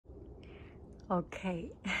Okay.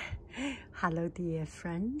 Hello, dear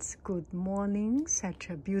friends. Good morning. Such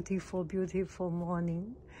a beautiful, beautiful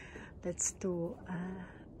morning. Let's do a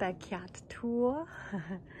backyard tour.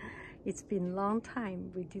 It's been a long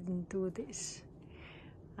time we didn't do this.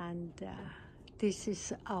 And this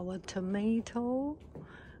is our tomato.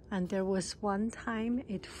 And there was one time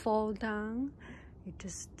it fall down. It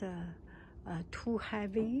just too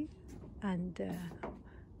heavy. And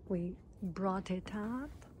we brought it up.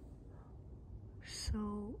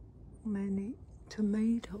 So many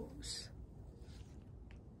tomatoes.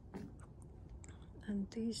 And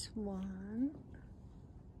this one.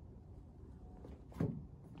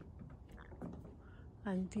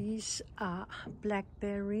 And these are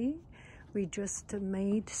blackberry. We just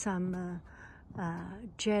made some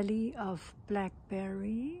jelly of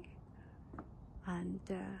blackberry. And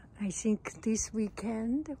I think this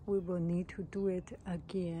weekend we will need to do it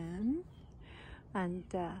again. And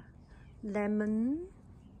lemon.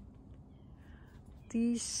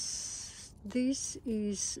 This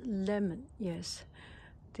is lemon, yes.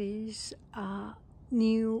 These are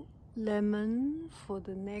new lemon for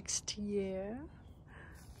the next year.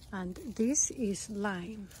 And this is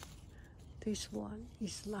lime. This one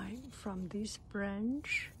is lime. From this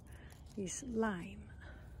branch is lime.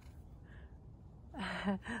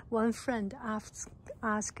 One friend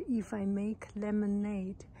asked if I make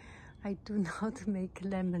lemonade. I do not make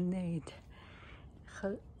lemonade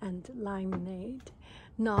and lemonade.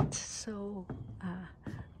 Not so,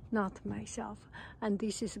 not myself. And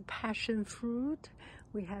this is passion fruit.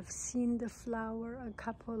 We have seen the flower a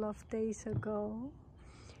couple of days ago.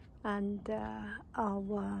 And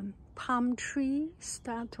our palm tree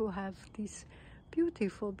start to have this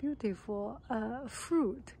beautiful, beautiful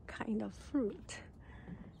fruit, kind of fruit.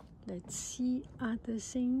 Let's see other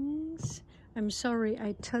things. I'm sorry,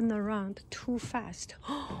 I turned around too fast.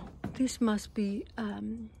 Oh, this must be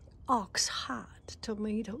ox heart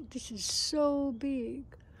tomato. This is so big.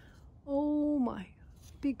 Oh my,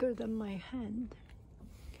 bigger than my hand.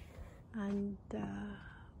 And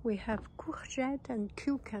we have courgette and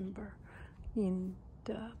cucumber in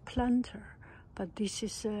the planter. But this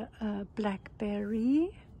is a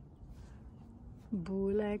blackberry,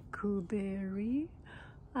 blackberry.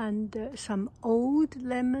 And some old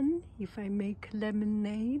lemon. If I make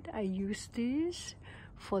lemonade, I use this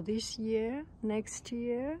for this year. Next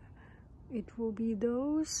year, it will be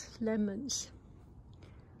those lemons.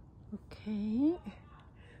 Okay.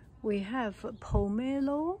 We have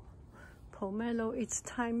pomelo. Pomelo, it's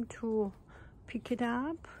time to pick it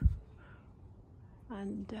up.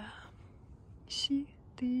 And see,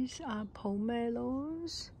 these are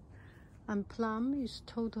pomelos. And plum is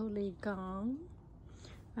totally gone.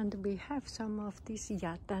 And we have some of these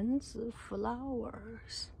yadanzi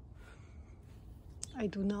flowers. I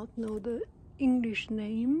do not know the English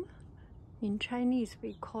name. In Chinese,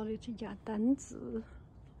 we call it yadanzi.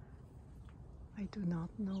 I do not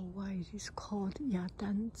know why it is called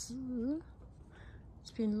yadanzi.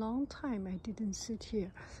 It's been a long time I didn't sit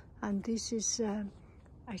here. And this is,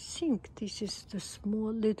 I think this is the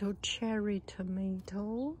small little cherry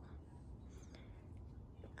tomato.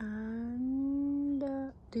 And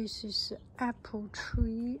this is apple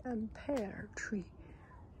tree and pear tree.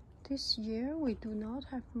 This year we do not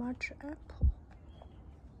have much apple.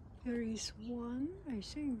 There is one, I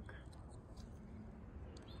think.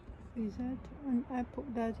 Is that an apple?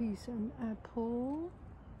 That is an apple.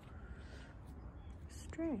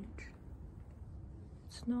 Strange.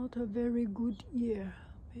 It's not a very good year,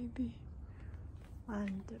 maybe.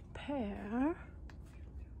 And pear.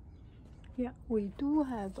 Yeah, we do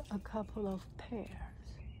have a couple of pears.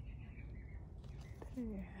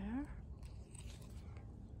 Pear.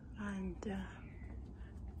 And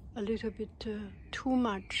a little bit too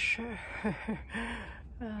much.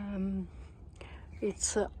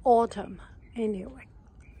 It's autumn anyway.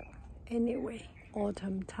 Anyway,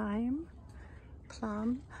 autumn time.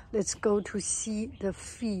 Plum. Let's go to see the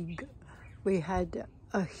fig. We had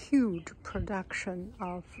a huge production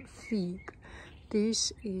of fig.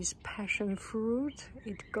 This is passion fruit.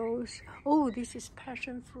 It goes, oh, this is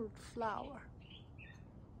passion fruit flower.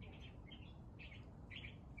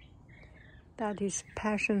 That is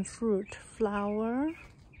passion fruit flower.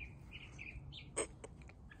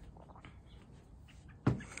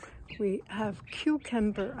 We have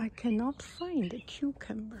cucumber. I cannot find a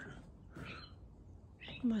cucumber.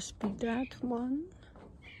 Must be that one.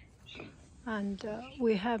 And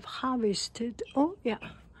we have harvested, oh yeah,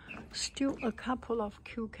 still a couple of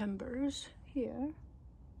cucumbers here.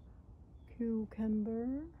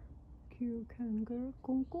 Cucumber,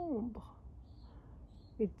 concombre.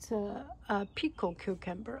 It's a pickled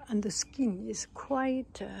cucumber, and the skin is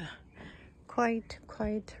quite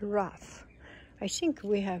rough. I think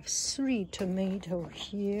we have 3 tomatoes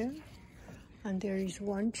here, and there is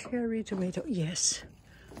 1 cherry tomato. Yes,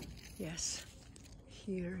 yes.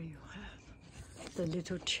 Here you have the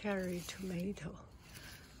little cherry tomato,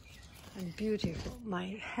 and beautiful.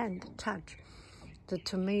 My hand touched the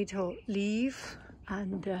tomato leaf,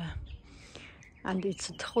 and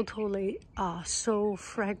it's totally so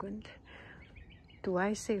fragrant. Do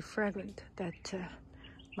I say fragrant? That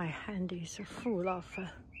my hand is full of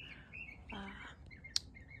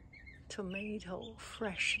tomato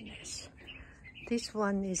freshness. This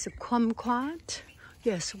one is a kumquat.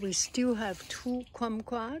 Yes, we still have 2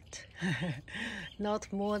 kumquat,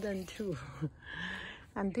 not more than 2.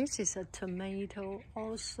 And this is a tomato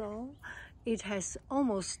also. It has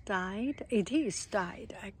almost died. It is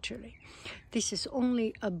died, actually. This is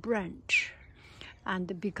only a branch.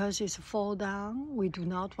 And because it's fall down, we do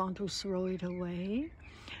not want to throw it away.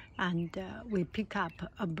 And we pick up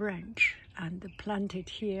a branch and plant it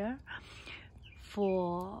here.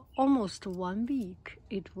 For almost 1 week,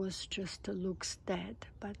 it was just looks dead.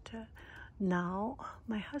 But now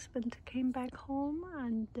my husband came back home,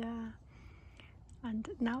 and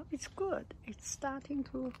now it's good. It's starting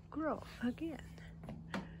to grow again.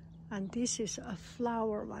 And this is a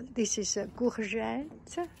flower one. This is a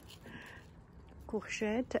courgette,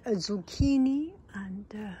 a zucchini, and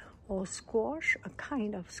or squash, a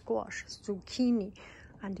kind of squash, zucchini,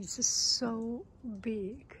 and it's so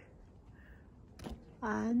big.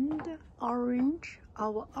 And orange,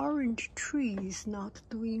 our orange tree is not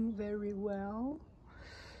doing very well.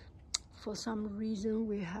 For some reason,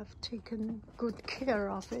 we have taken good care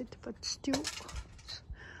of it, but still.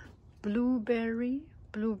 Blueberry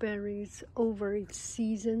is over its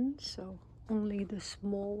season, so only the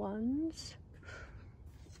small ones.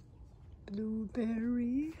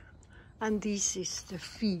 Blueberry, and this is the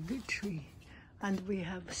fig tree, and we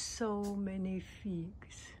have so many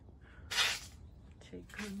figs.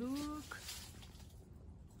 Take a look.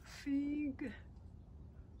 Fig.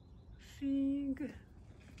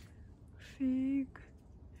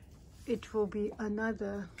 It will be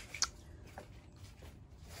another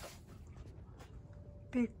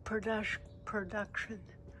big production.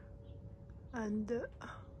 And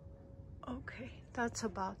okay, that's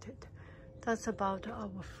about it. That's about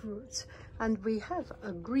our fruits. And we have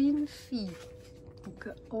a green fig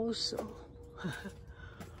also.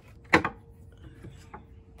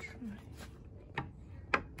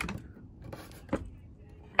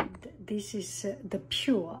 This is the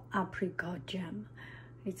pure apricot jam.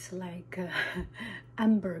 It's like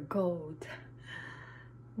amber gold.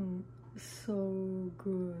 So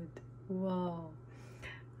good. Wow.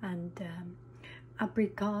 And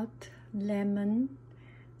apricot, lemon,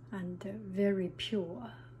 and very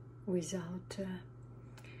pure, without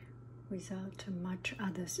much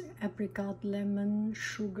others. Apricot, lemon,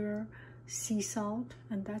 sugar, sea salt,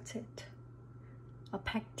 and that's it. A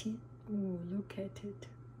pectin. Ooh, look at it.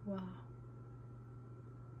 Wow.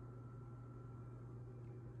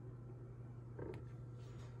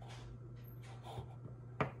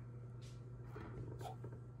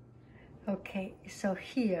 Okay, so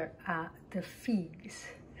here are the figs.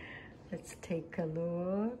 Let's take a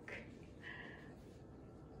look.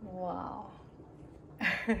 Wow.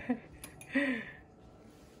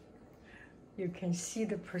 You can see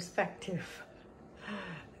the perspective.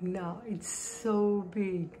 Now it's so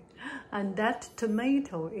big. And that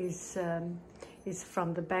tomato is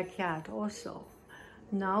from the backyard also.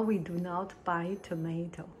 Now we do not buy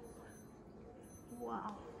tomato.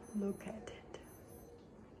 Wow, look at it.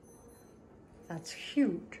 That's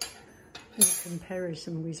huge in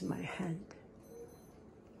comparison with my hand.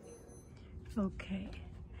 Okay,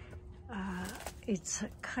 it's a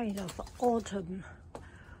kind of autumn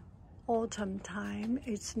time.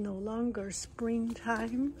 It's no longer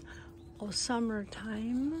springtime or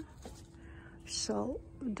summertime. So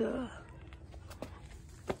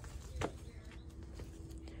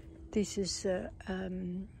this is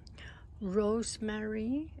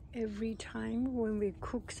rosemary. Every time when we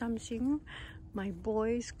cook something, my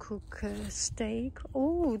boys cook steak.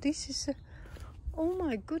 Oh, this is oh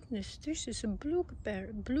my goodness, this is a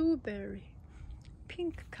blueberry,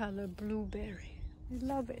 pink color blueberry. I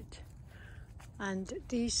love it. And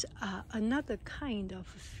these are another kind of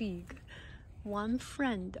fig. One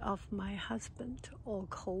friend of my husband or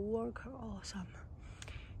co-worker or some.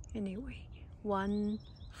 Anyway, one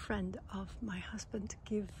friend of my husband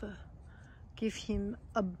give him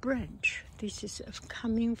a branch. This is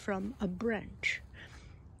coming from a branch.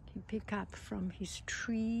 He picked up from his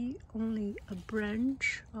tree only a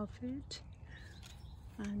branch of it.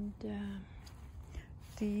 And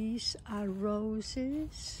these are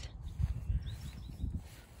roses.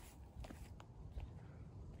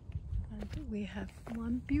 And we have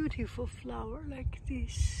one beautiful flower like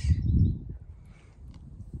this.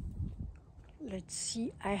 Let's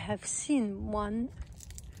see, I have seen one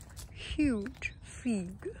huge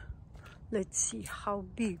fig. Let's see how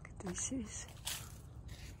big this is.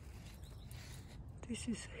 This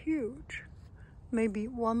is huge. Maybe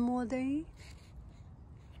one more day.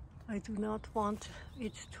 I do not want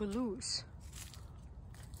it to lose.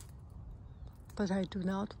 But I do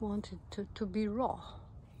not want it to be raw.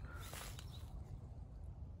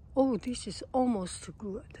 Oh, this is almost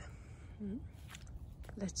good.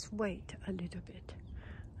 Let's wait a little bit.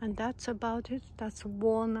 And that's about it. That's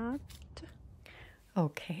walnut.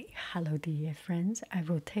 Okay, hello dear friends. I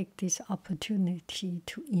will take this opportunity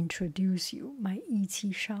to introduce you my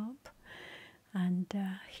Etsy shop. And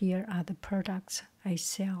here are the products I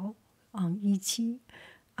sell on Etsy: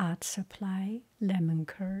 art supply, lemon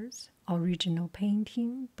curls, original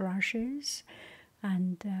painting, brushes,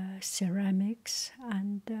 and ceramics,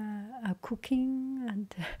 and cooking,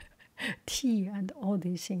 and tea, and all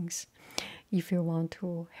these things. If you want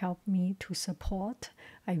to help me to support,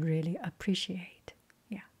 I really appreciate.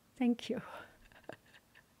 Yeah, thank you.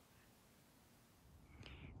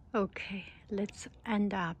 Okay, let's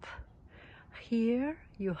end up. Here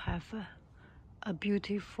you have a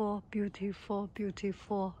beautiful, beautiful,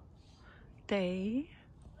 beautiful day.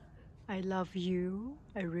 I love you.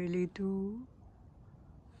 I really do.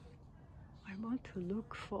 I want to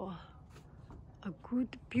look for a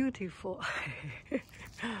good, beautiful,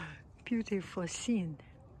 beautiful scene.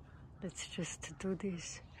 Let's just do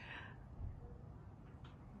this.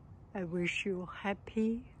 I wish you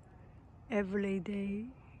happy every day,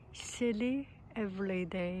 silly every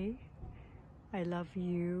day. I love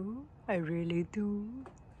you. I really do.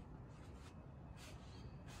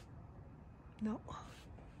 No,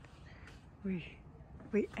 we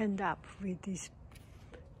end up with this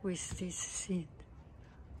scene.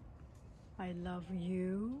 I love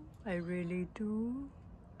you. I really do.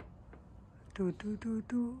 Do.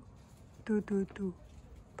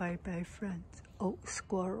 Bye bye, friends. Oh,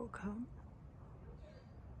 squirrel come.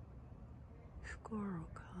 Squirrel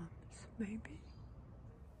comes, maybe.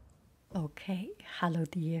 Okay, hello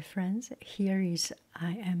dear friends. Here is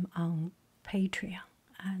I am on Patreon,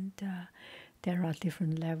 and there are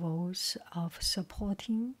different levels of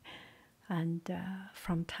supporting, and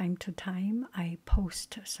from time to time I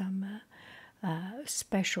post some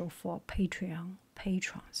special for Patreon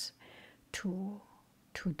patrons to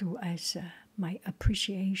do as my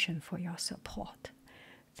appreciation for your support.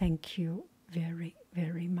 Thank you very,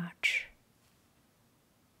 very much.